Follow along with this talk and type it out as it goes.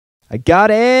I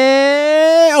got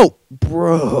it! Oh,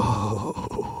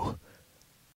 bro.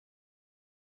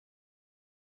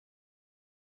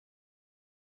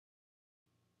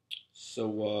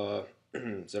 So,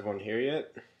 is everyone here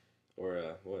yet?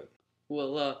 Or, what?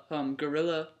 Well,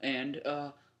 Gorilla and,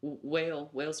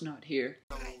 Whale's not here.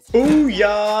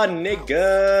 Booyah,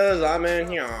 niggas! I'm in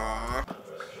here.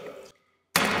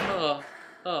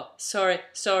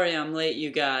 Sorry I'm late,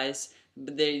 you guys.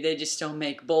 But they just don't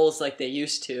make bowls like they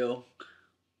used to.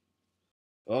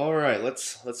 Alright,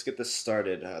 let's get this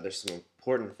started. There's some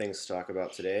important things to talk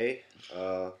about today.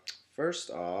 First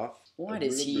off... Why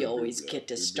does he always get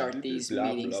to start these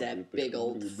meetings, that big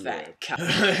old fat cow?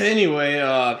 Anyway,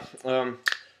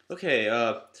 okay,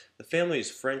 the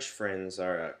family's French friends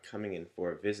are coming in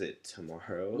for a visit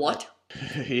tomorrow. What?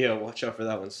 Yeah, watch out for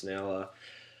that one, Snail.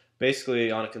 Basically,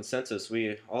 on a consensus,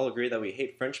 we all agree that we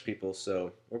hate French people,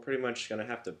 so we're pretty much gonna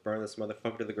have to burn this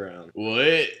motherfucker to the ground.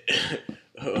 What?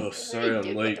 Oh, sorry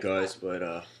I'm late, guys, but,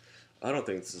 I don't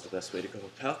think this is the best way to go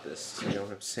about this, you know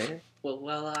what I'm saying?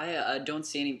 Well, I don't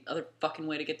see any other fucking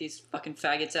way to get these fucking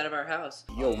faggots out of our house.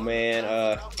 Yo,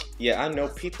 man, yeah, I know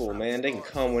people, man. They can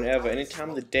come whenever, any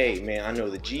time of the day, man. I know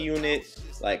the G unit,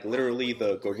 like literally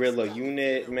the gorilla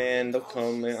unit, man. They'll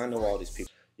come, man. I know all these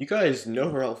people. You guys know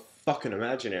we're all fucking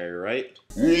imaginary, right?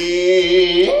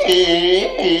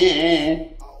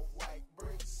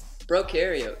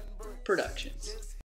 Brokaryote Productions.